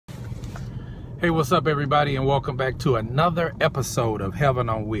Hey, what's up everybody, and welcome back to another episode of Heaven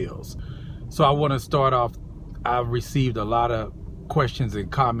on Wheels. So I want to start off, I've received a lot of questions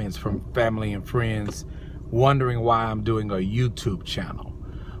and comments from family and friends wondering why I'm doing a YouTube channel.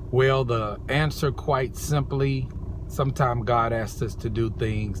 Well, the answer quite simply, sometimes God asks us to do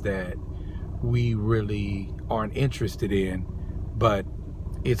things that we really aren't interested in, but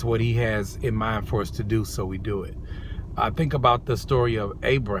it's what he has in mind for us to do, so we do it. I think about the story of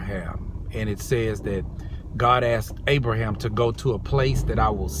Abraham. And it says that God asked Abraham to go to a place that I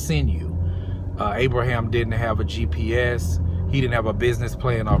will send you. Abraham didn't have a GPS. He didn't have a business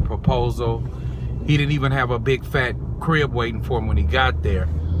plan or proposal. He didn't even have a big fat crib waiting for him when he got there.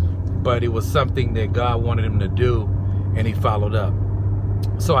 But it was something that God wanted him to do, and he followed up.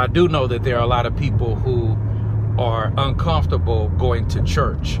 So I do know that there are a lot of people who are uncomfortable going to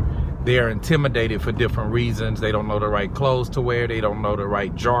church. They are intimidated for different reasons. They don't know the right clothes to wear. They don't know the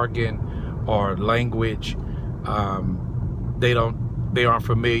right jargon or language. They aren't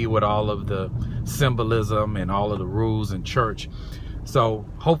familiar with all of the symbolism and all of the rules in church. So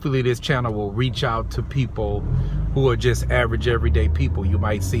hopefully this channel will reach out to people who are just average everyday people you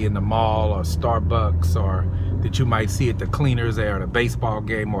might see in the mall or Starbucks, or that you might see at the cleaners there at a baseball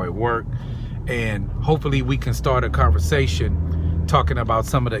game or at work. And hopefully we can start a conversation talking about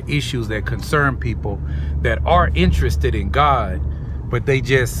some of the issues that concern people that are interested in God, but they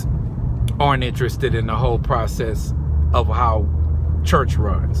just aren't interested in the whole process of how church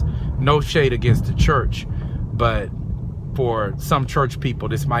runs. No shade against the church, but for some church people,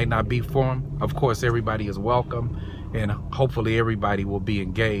 this might not be for them. Of course, everybody is welcome, and hopefully everybody will be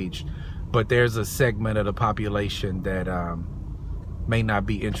engaged. But there's a segment of the population that may not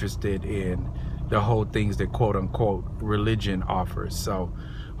be interested in the whole things that quote unquote religion offers. So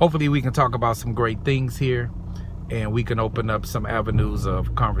hopefully we can talk about some great things here, and we can open up some avenues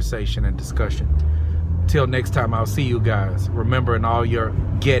of conversation and discussion. Till next time, I'll see you guys. Remember, in all your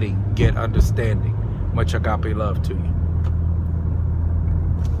getting, get understanding. Much agape love to you.